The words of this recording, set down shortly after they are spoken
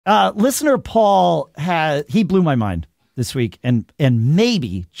Listener Paul he blew my mind this week, and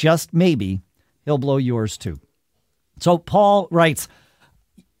maybe, just maybe, he'll blow yours too. So Paul writes,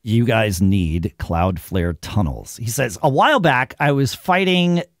 you guys need Cloudflare tunnels. He says, a while back, I was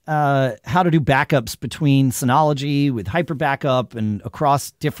fighting how to do backups between Synology with hyper backup and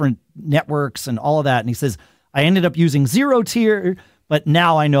across different networks and all of that. And he says, I ended up using zero tier, but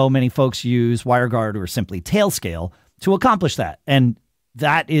now I know many folks use WireGuard or simply Tailscale to accomplish that. And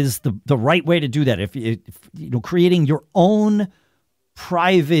that is the right way to do that. If you know, creating your own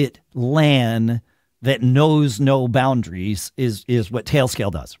private LAN that knows no boundaries is what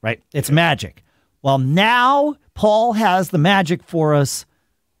Tailscale does, right? It's magic. Well, now Paul has the magic for us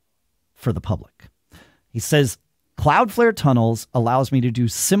for the public. He says, Cloudflare tunnels allows me to do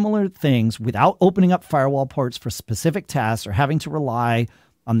similar things without opening up firewall ports for specific tasks or having to rely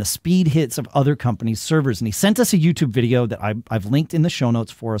on the speed hits of other companies' servers. And he sent us a YouTube video that I've linked in the show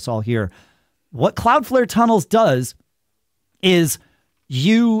notes for us all here. What Cloudflare tunnels does is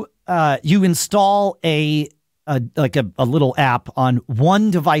you install a little app on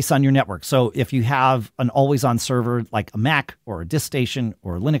one device on your network. So if you have an always-on server like a Mac or a disk station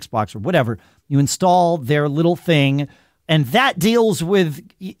or a Linux box or whatever, you install their little thing, and that deals with,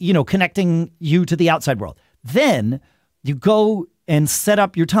 you know, connecting you to the outside world. Then you go and set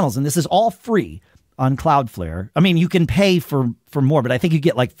up your tunnels, and this is all free on Cloudflare. I mean, you can pay for more, but I think you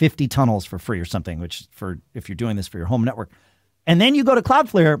get like 50 tunnels for free or something, which if you're doing this for your home network. And then you go to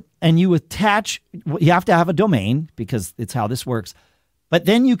Cloudflare and you attach, you have to have a domain because it's how this works. But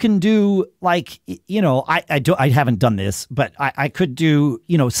then you can do like, you know, I haven't done this, but I could do,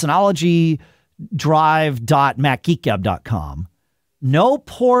 you know, Synology drive.macgeekgab.com. No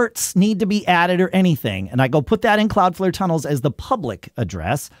ports need to be added or anything. And I go put that in Cloudflare tunnels as the public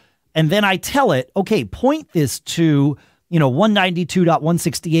address. And then I tell it, okay, point this to, you know,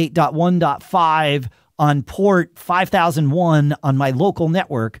 192.168.1.5 on port 5001 on my local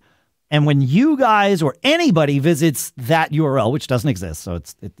network. And when you guys or anybody visits that URL, which doesn't exist, so I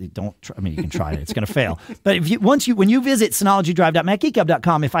mean, you can try it, it's going to fail. But when you visit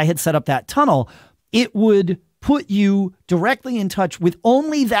synologydrive.macgeekgab.com, if I had set up that tunnel, it would put you directly in touch with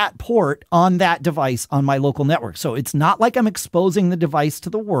only that port on that device on my local network. So it's not like I'm exposing the device to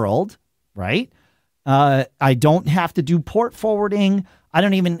the world, right? I don't have to do port forwarding. I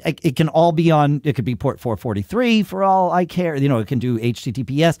don't even, it can all be on, it could be port 443 for all I care. You know, it can do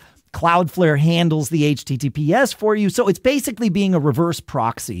HTTPS. Cloudflare handles the HTTPS for you. So it's basically being a reverse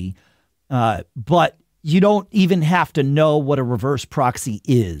proxy, but you don't even have to know what a reverse proxy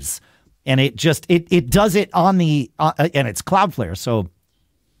is. And it just, it does it on the, and it's Cloudflare. So,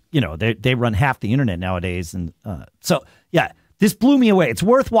 you know, they run half the internet nowadays. And so, yeah, this blew me away. It's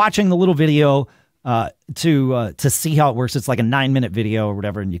worth watching the little video to see how it works. It's like a 9-minute video or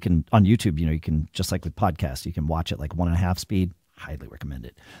whatever. And you can, on YouTube, you know, you can, just like with podcasts, you can watch it like 1.5 speed. Highly recommend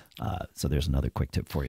it. So there's another quick tip for you.